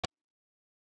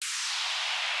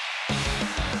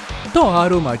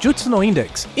Toaru Majutsu no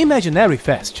Index Imaginary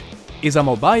Fest is a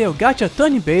mobile gacha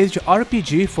turn-based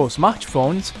RPG for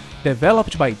smartphones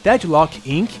developed by Deadlock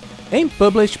Inc. and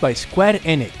published by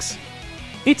Square-Enix.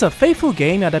 It's a faithful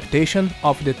game adaptation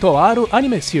of the Toaru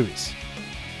anime series,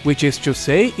 which is to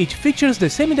say it features the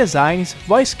same designs,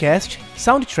 voice cast,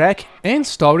 soundtrack and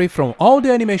story from all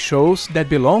the anime shows that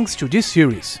belongs to this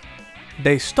series.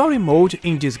 The story mode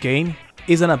in this game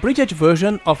is an abridged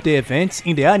version of the events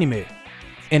in the anime,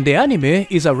 and the anime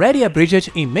is already abridged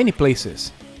in many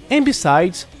places. And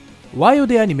besides, while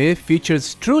the anime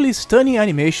features truly stunning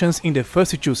animations in the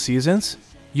first two seasons,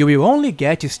 you will only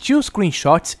get still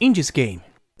screenshots in this game.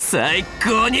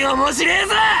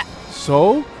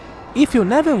 So, if you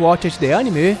never watched the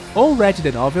anime or read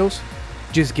the novels,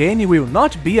 this game will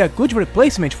not be a good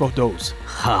replacement for those.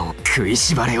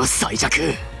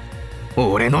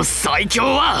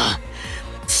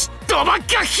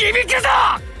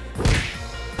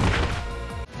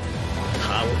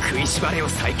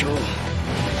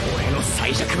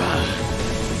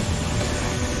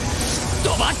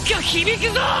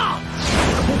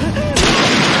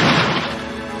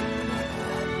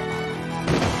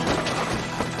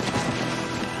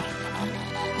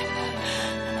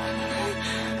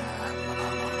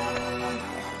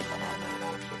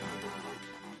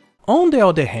 On the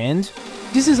other hand,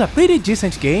 this is a pretty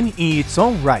decent game in its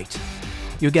own right.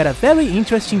 You get a very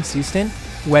interesting system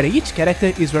where each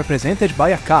character is represented by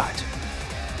a card.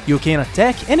 You can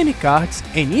attack enemy cards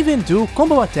and even do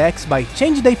combo attacks by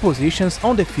changing their positions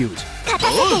on the field.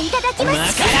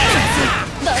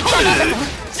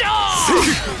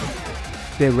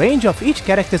 The range of each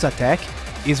character's attack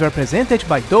is represented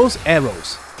by those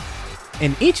arrows,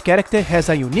 and each character has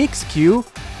a unique skill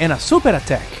and a super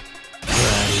attack.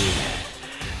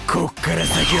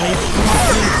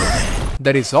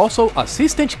 There is also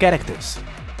assistant characters,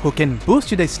 who can boost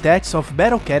the stats of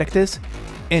battle characters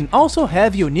and also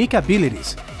have unique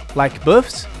abilities, like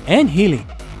buffs and healing.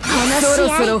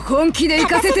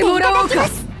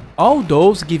 All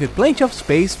those give plenty of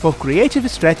space for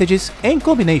creative strategies and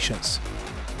combinations.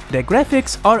 The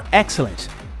graphics are excellent.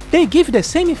 They give the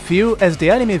same feel as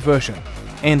the anime version,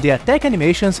 and the attack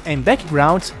animations and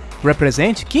backgrounds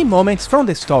represent key moments from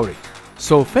the story.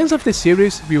 So fans of the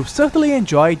series will certainly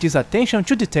enjoy this attention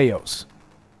to details.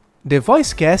 The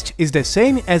voice cast is the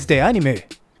same as the anime,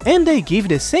 and they give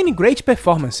the same great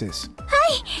performances.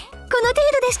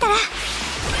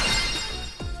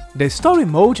 The story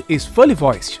mode is fully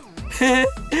voiced.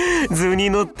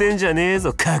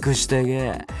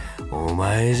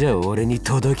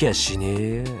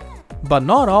 But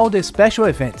not all the special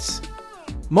events.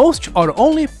 Most are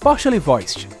only partially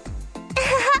voiced.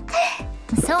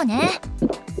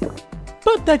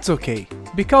 But that's okay,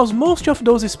 because most of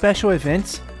those special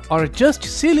events are just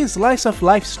silly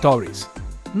slice-of-life stories,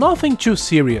 nothing too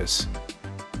serious.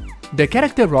 The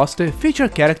character roster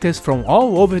features characters from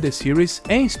all over the series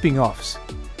and spin-offs,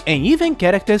 and even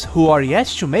characters who are yet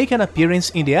to make an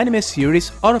appearance in the anime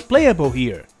series are playable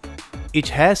here. It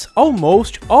has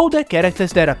almost all the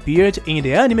characters that appeared in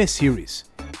the anime series,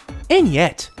 and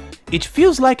yet, it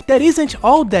feels like there isn't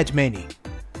all that many.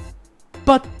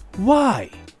 But why?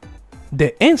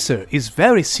 The answer is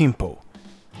very simple.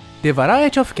 The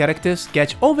variety of characters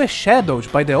get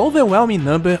overshadowed by the overwhelming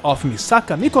number of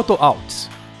Misaka Mikoto alts.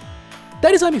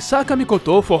 There is a Misaka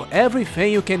Mikoto for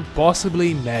everything you can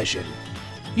possibly imagine.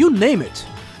 You name it.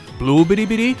 Blue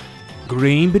Biribiri,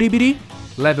 Green Biribiri,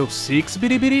 Level 6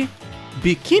 Biribiri,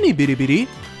 Bikini Biribiri,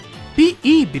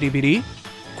 PE Biribiri,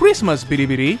 Christmas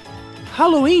Biribiri,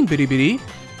 Halloween Biribiri,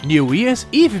 New Year's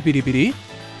Eve Biribiri,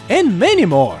 and many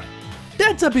more.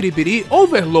 That's a Biribiri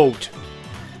overload.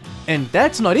 And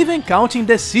that's not even counting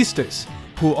the sisters,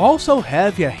 who also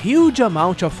have a huge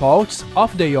amount of alts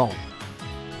of their own.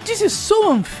 This is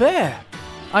so unfair.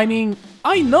 I mean,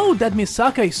 I know that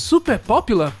Misaka is super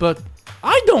popular, but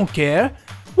I don't care.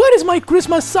 Where is my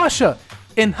Christmas Sasha?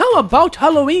 And how about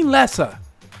Halloween Lessa?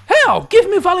 Hell, give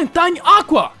me Valentine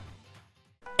Aqua!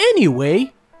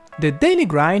 Anyway, the daily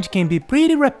grind can be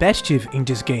pretty repetitive in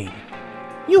this game.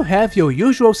 You have your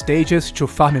usual stages to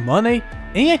farm money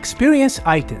and experience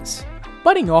items,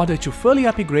 but in order to fully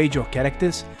upgrade your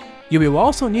characters, you will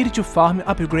also need to farm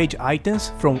upgrade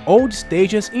items from old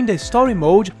stages in the story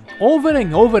mode over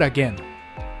and over again,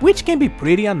 which can be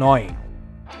pretty annoying.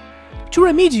 To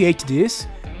remediate this,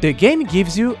 the game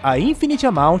gives you an infinite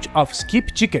amount of skip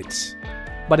tickets,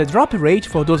 but the drop rate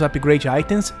for those upgrade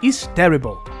items is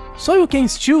terrible, so you can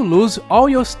still lose all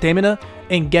your stamina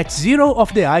and get zero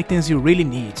of the items you really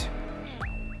need.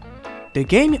 The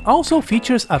game also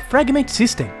features a fragment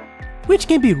system, which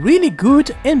can be really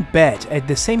good and bad at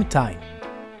the same time.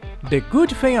 The good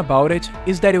thing about it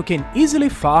is that you can easily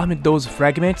farm those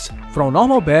fragments from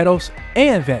normal battles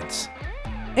and events.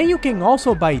 And you can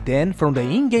also buy them from the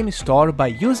in-game store by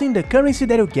using the currency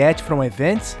that you get from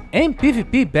events and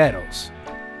PvP battles.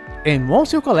 And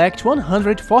once you collect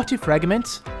 140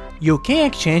 fragments, you can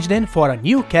exchange them for a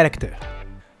new character.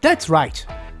 That's right,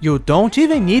 you don't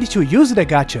even need to use the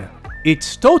gacha.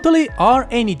 It's totally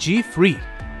RNG free.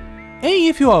 And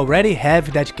if you already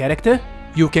have that character,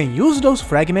 you can use those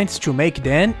fragments to make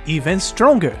them even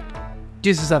stronger.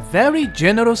 This is a very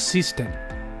generous system.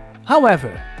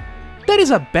 However, there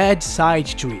is a bad side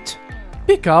to it,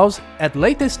 because at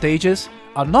later stages,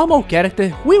 a normal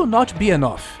character will not be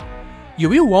enough. You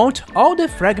will want all the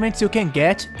fragments you can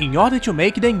get in order to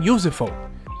make them useful,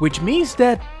 which means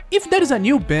that if there is a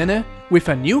new banner with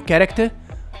a new character,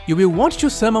 you will want to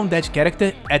summon that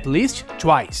character at least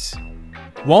twice.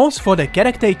 Once for the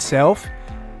character itself,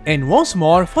 and once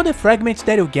more for the fragments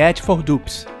that you get for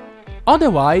dupes.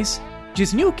 Otherwise,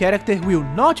 this new character will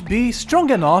not be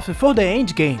strong enough for the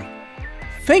endgame.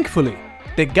 Thankfully,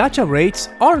 the gacha rates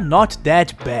are not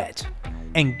that bad,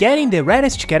 and getting the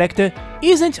rarest character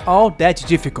isn't all that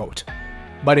difficult.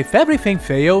 But if everything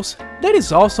fails, there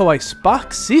is also a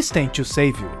spark system to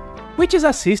save you, which is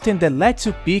a system that lets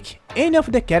you pick any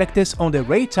of the characters on the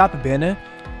rate up banner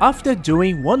after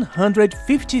doing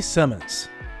 150 summons.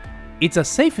 It's a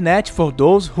safe net for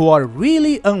those who are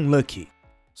really unlucky.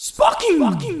 Sparking!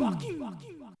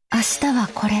 明日は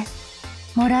これ。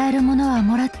もらえるものは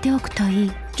もらっておくとい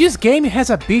い。 This game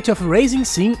has a bit of raising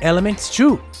scene elements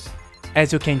too,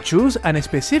 as you can choose a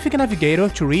specific navigator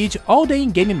to read all the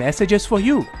in-game messages for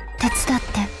you. 手伝っ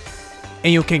て。And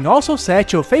you can also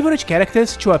set your favorite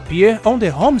characters to appear on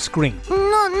the home screen.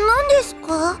 何です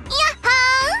か？やっは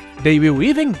ー。 They will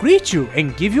even greet you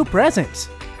and give you presents.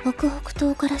 北北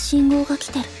東から信号が来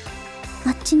てる。あ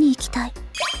っちに行きたい。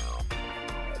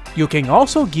 You can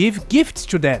also give gifts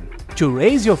to them to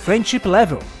raise your friendship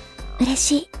level. 嬉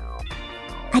しい。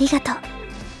ありがとう。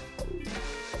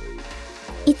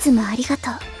いつもありが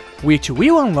とう。Which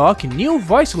will unlock new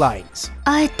voice lines.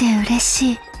 あえて嬉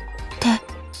しいって、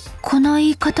この言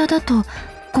い方だと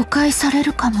誤解され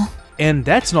るかも。And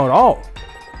that's not all.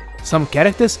 Some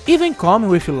characters even come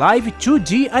with live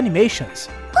 2D animations.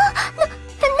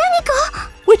 何か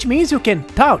Which means you can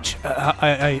touch,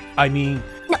 I mean...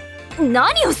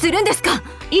 何をするんですか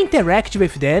interact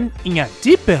with them in a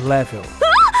deeper level.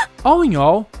 All in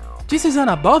all, this is an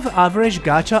above-average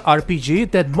gacha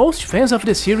RPG that most fans of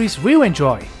the series will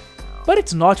enjoy. But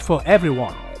it's not for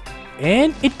everyone,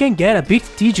 and it can get a bit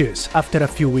tedious after a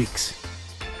few weeks.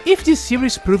 If this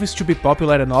series proves to be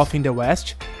popular enough in the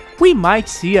West, we might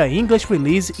see an English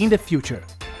release in the future.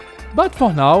 But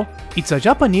for now, it's a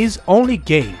Japanese-only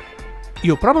game.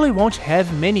 You probably won't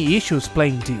have many issues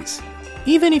playing this,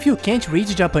 even if you can't read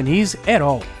Japanese at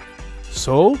all.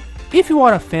 So, if you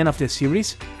are a fan of the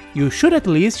series, you should at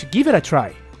least give it a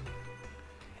try.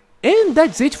 And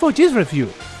that's it for this review.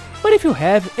 But if you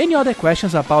have any other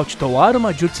questions about Toaru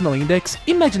Majutsu no Index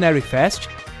Imaginary Fest,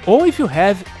 or if you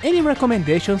have any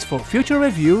recommendations for future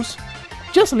reviews,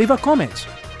 just leave a comment.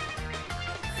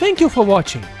 Thank you for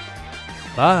watching.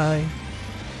 Bye!